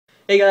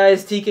Hey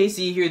guys,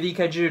 TKC here, the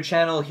Kaijudo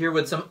channel, here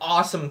with some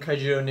awesome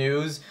Kaijudo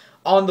news.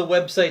 On the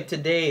website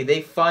today,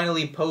 they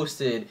finally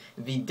posted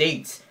the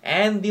dates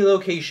and the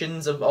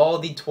locations of all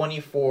the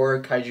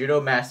 24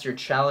 Kaijudo Master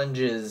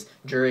Challenges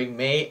during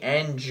May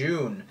and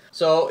June.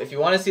 So if you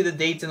want to see the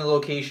dates and the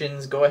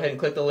locations, go ahead and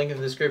click the link in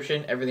the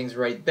description. Everything's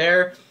right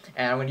there.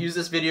 And I'm going to use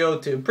this video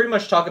to pretty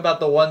much talk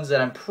about the ones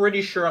that I'm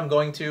pretty sure I'm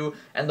going to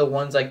and the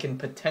ones I can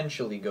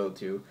potentially go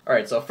to.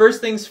 Alright, so first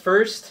things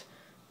first,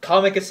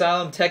 Comic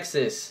Asylum,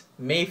 Texas,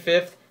 May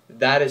 5th.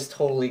 That is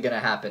totally going to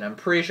happen. I'm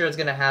pretty sure it's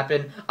going to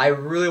happen. I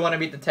really want to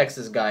meet the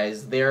Texas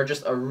guys. They are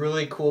just a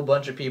really cool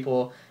bunch of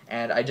people,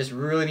 and I just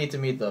really need to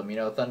meet them. You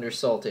know, Thunder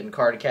Sultan,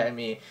 Card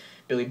Academy,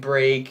 Billy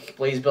Brake,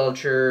 Blaze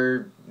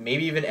Belcher,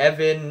 maybe even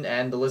Evan,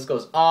 and the list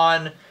goes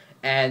on.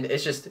 And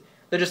it's just,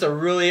 they're just a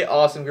really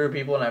awesome group of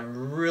people, and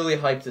I'm really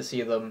hyped to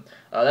see them.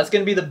 That's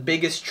going to be the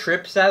biggest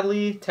trip,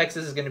 sadly.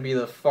 Texas is going to be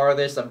the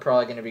farthest I'm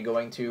probably going to be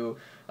going to.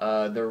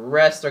 The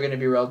rest are going to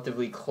be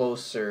relatively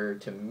closer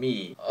to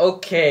me.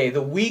 Okay,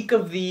 the week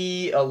of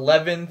the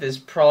 11th is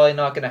probably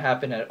not going to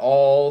happen at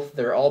all.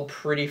 They're all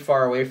pretty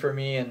far away from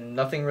me, and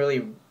nothing really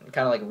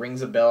kind of like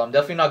rings a bell. I'm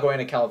definitely not going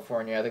to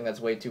California. I think that's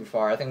way too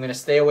far. I think I'm going to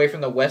stay away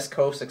from the West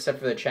Coast except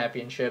for the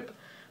championship.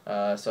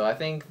 So I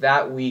think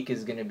that week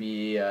is going to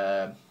be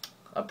a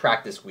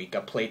practice week,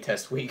 a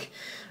playtest week.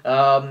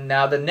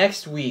 Now the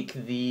next week,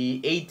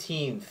 the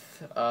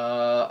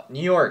 18th,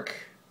 New York.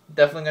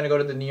 Definitely going to go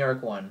to the New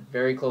York one.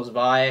 Very close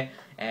by,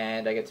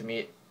 and I get to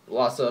meet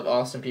lots of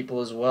awesome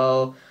people as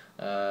well.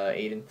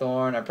 Aiden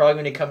Thorne. I'm probably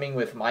going to be coming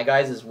with my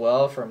guys as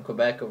well from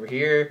Quebec over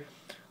here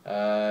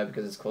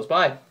because it's close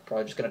by.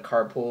 Probably just going to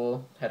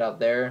carpool, head out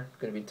there. It's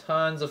going to be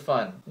tons of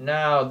fun.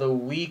 Now, the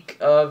week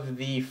of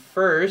the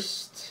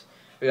 1st,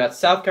 we got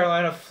South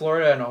Carolina,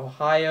 Florida, and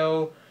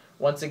Ohio.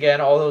 Once again,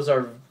 all those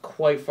are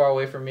quite far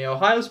away from me.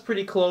 Ohio's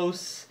pretty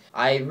close.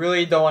 I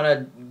really don't want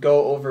to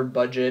go over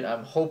budget.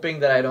 I'm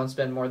hoping that I don't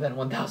spend more than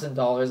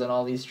 $1,000 on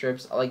all these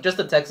trips. Like, just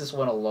the Texas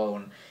one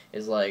alone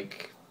is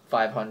like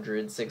 $500,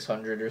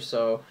 $600 or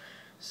so.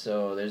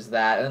 So there's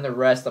that. And then the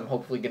rest I'm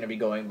hopefully going to be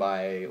going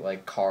by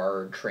like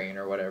car or train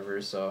or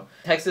whatever. So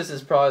Texas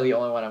is probably the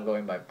only one I'm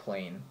going by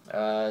plane.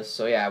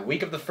 So yeah,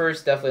 week of the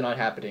 1st, definitely not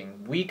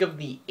happening. Week of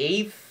the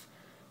 8th,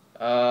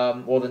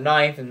 well the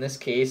 9th in this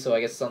case, so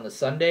I guess it's on the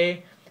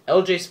Sunday.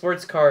 LJ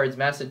Sports Cards,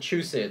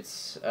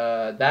 Massachusetts.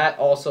 That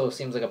also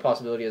seems like a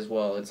possibility as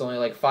well. It's only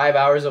like 5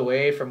 hours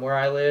away from where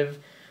I live.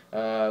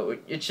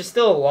 It's just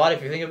still a lot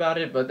if you think about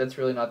it, but that's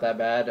really not that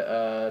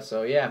bad.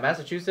 So yeah,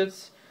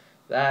 Massachusetts.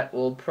 That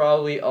will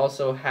probably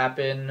also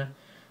happen.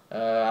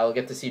 I'll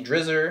get to see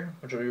Drizzer,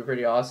 which will be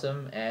pretty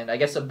awesome. And I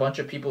guess a bunch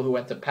of people who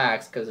went to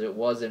PAX because it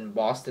was in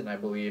Boston, I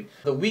believe.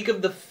 The week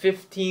of the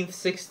 15th,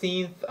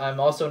 16th,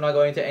 I'm also not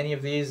going to any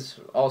of these.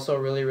 Also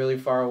really, really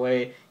far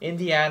away.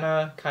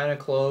 Indiana, kind of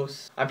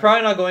close. I'm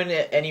probably not going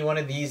to any one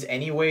of these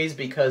anyways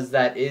because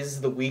that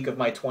is the week of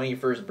my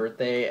 21st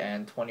birthday,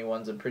 and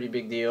 21's a pretty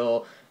big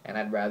deal, and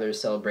I'd rather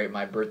celebrate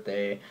my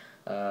birthday.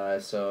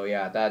 So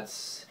yeah,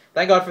 that's...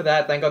 Thank God for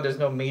that. Thank God there's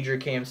no major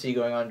KMC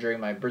going on during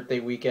my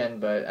birthday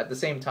weekend, but at the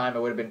same time, it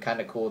would have been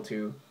kind of cool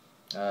to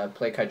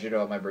play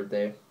Kaijudo on my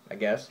birthday, I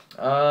guess.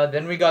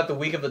 Then we got the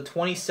week of the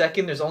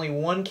 22nd. There's only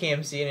one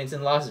KMC, and it's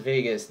in Las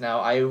Vegas.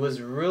 Now, I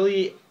was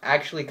really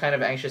actually kind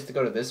of anxious to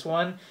go to this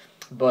one,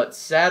 but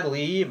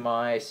sadly,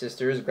 my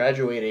sister is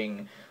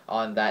graduating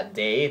on that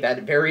day,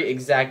 that very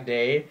exact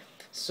day.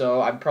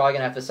 So I'm probably going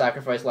to have to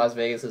sacrifice Las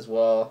Vegas as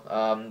well.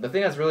 The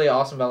thing that's really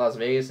awesome about Las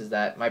Vegas is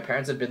that my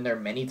parents have been there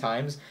many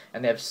times,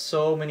 and they have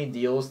so many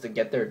deals to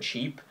get there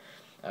cheap.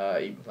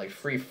 Like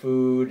free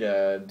food,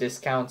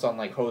 discounts on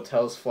like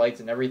hotels,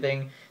 flights, and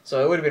everything.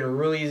 So it would have been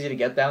really easy to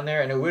get down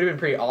there, and it would have been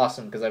pretty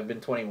awesome because I've been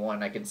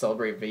 21. I could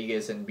celebrate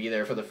Vegas and be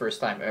there for the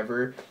first time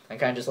ever and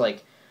kind of just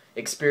like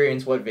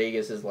experience what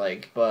Vegas is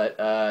like. But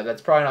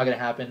that's probably not going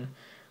to happen,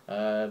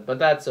 but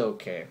that's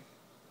okay.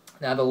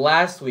 Now, the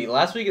last week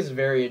is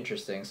very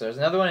interesting. So there's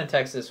another one in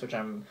Texas, which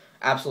I'm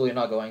absolutely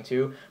not going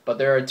to, but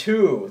there are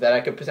two that I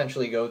could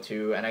potentially go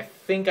to, and I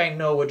think I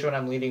know which one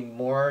I'm leaning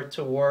more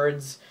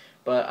towards,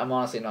 but I'm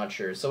honestly not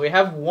sure. So we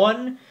have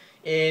one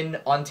in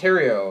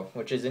Ontario,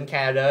 which is in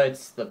Canada.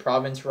 It's the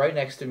province right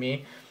next to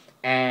me,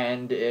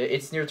 and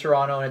it's near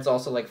Toronto, and it's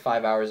also like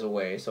 5 hours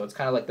away. So it's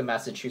kind of like the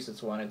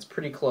Massachusetts one. It's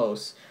pretty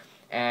close.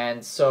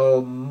 And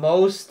so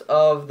most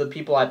of the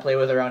people I play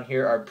with around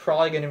here are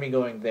probably going to be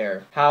going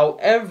there.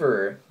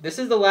 However, this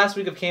is the last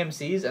week of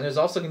KMCs, and there's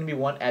also going to be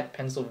one at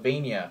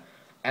Pennsylvania.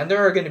 And there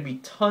are going to be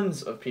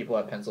tons of people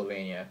at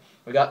Pennsylvania.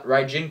 We got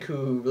Raijinku,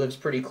 who lives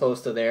pretty close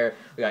to there.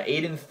 We got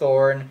Aiden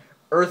Thorne.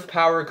 Earth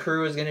Power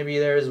Crew is going to be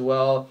there as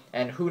well.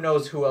 And who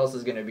knows who else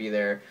is going to be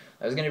there.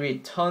 There's going to be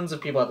tons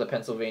of people at the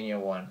Pennsylvania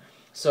one.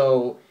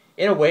 So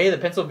in a way, the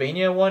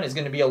Pennsylvania one is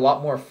going to be a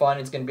lot more fun.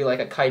 It's going to be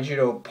like a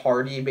Kaijudo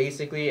party,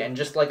 basically, and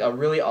just like a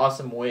really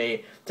awesome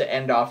way to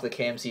end off the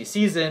KMC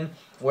season,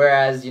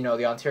 whereas, you know,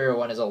 the Ontario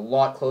one is a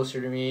lot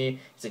closer to me.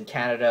 It's in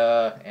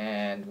Canada,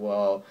 and,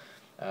 well,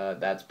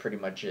 that's pretty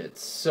much it.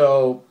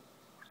 So,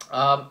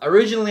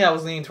 originally I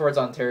was leaning towards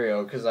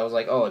Ontario, because I was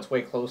like, oh, it's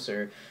way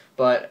closer,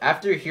 But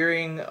after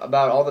hearing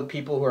about all the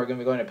people who are going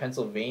to be going to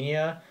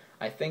Pennsylvania,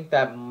 I think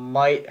that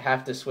might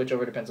have to switch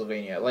over to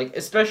Pennsylvania. Like,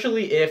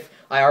 especially if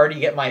I already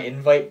get my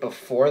invite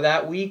before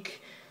that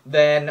week,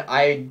 then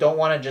I don't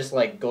want to just,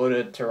 like, go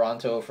to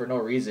Toronto for no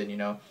reason, you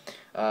know?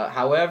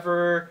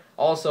 However,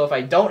 also, if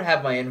I don't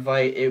have my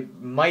invite, it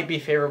might be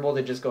favorable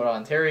to just go to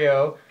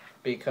Ontario,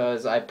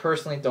 because I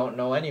personally don't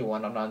know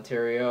anyone in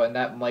Ontario, and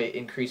that might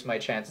increase my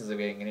chances of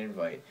getting an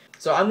invite.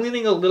 So I'm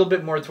leaning a little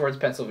bit more towards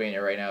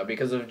Pennsylvania right now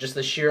because of just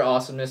the sheer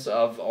awesomeness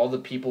of all the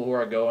people who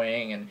are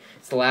going, and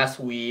it's the last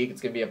week,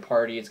 it's going to be a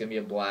party, it's going to be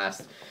a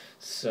blast.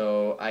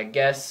 So I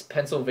guess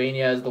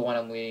Pennsylvania is the one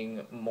I'm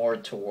leaning more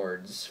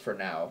towards for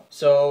now.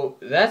 So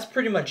that's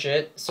pretty much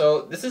it.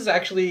 So this is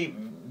actually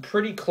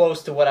pretty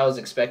close to what I was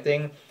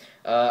expecting.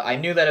 I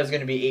knew that it was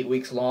going to be 8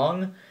 weeks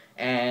long,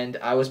 and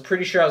I was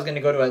pretty sure I was going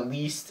to go to at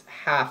least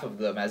half of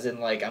them, as in,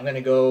 like, I'm going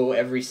to go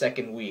every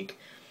second week.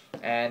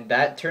 And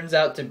that turns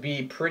out to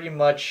be pretty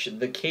much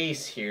the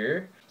case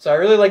here. So I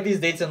really like these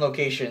dates and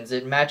locations.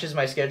 It matches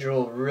my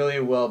schedule really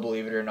well,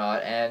 believe it or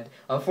not. And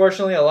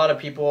unfortunately, a lot of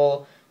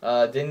people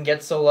didn't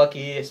get so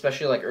lucky,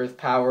 especially like Earth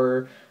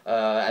Power.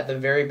 At the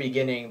very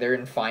beginning, they're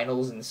in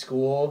finals in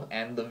school,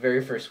 and the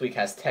very first week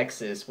has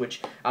Texas,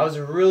 which I was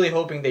really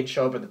hoping they'd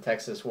show up at the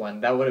Texas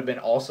one. That would have been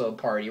also a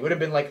party. It would have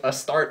been like a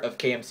start of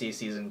KMC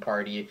season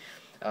party.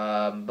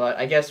 But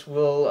I guess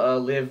we'll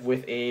live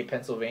with a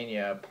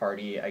Pennsylvania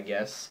party, I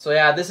guess. So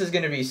yeah, this is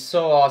going to be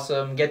so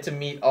awesome. Get to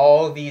meet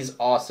all these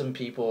awesome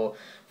people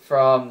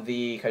from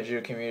the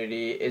Kaijudo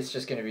community. It's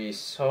just going to be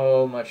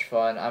so much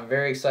fun. I'm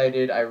very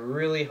excited. I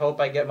really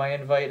hope I get my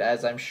invite,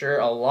 as I'm sure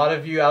a lot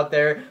of you out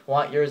there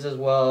want yours as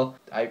well.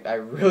 I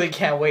really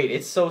can't wait.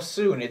 It's so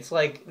soon. It's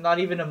like not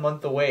even a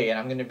month away, and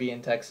I'm going to be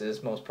in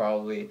Texas most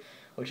probably,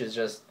 which is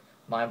just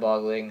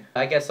mind-boggling.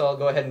 I guess I'll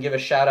go ahead and give a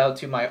shout out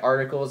to my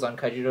articles on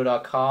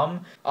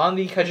Kaijudo.com. On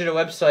the Kaijudo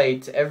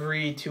website,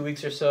 every 2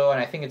 weeks or so, and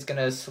I think it's going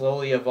to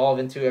slowly evolve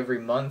into every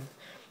month,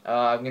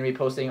 I'm going to be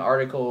posting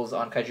articles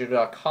on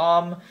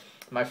Kaijudo.com.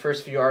 My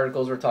first few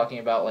articles were talking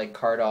about like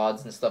card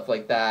odds and stuff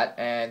like that,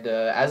 and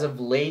as of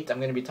late, I'm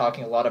going to be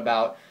talking a lot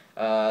about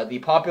the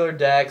popular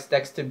decks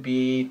to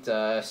beat,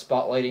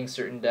 spotlighting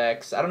certain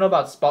decks. I don't know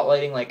about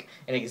spotlighting like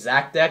an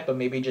exact deck, but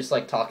maybe just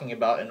like talking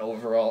about an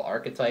overall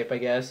archetype, I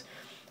guess.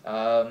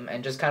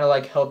 And just kind of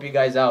like help you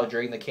guys out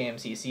during the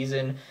KMC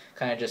season,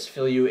 kind of just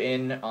fill you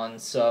in on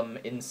some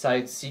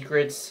inside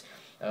secrets,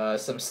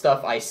 some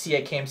stuff I see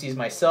at KMCs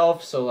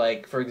myself. So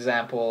like, for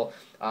example,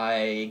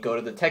 I go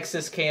to the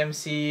Texas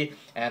KMC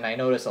and I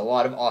notice a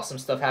lot of awesome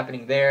stuff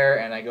happening there,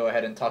 and I go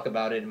ahead and talk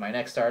about it in my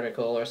next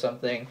article or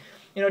something.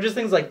 You know, just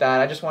things like that.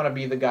 I just want to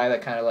be the guy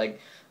that kind of like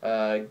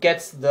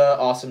gets the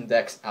awesome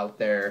decks out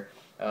there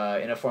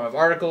in a form of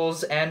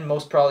articles and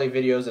most probably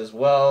videos as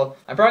well.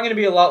 I'm probably going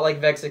to be a lot like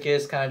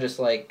Vexicus, kind of just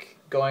like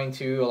going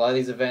to a lot of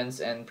these events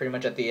and pretty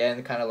much at the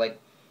end kind of like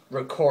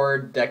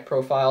record deck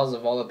profiles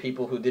of all the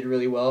people who did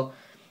really well.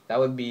 That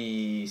would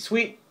be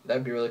sweet. That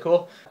would be really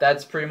cool.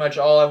 That's pretty much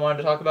all I wanted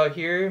to talk about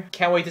here.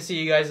 Can't wait to see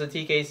you guys at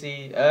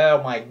TKC.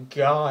 Oh my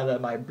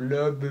god, my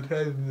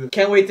blood.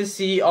 Can't wait to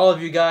see all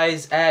of you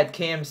guys at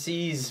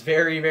KMCs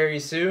very, very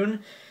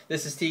soon.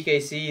 This is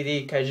TKC,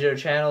 the Kaijudo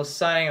channel,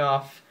 signing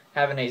off.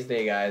 Have a nice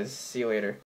day, guys. See you later.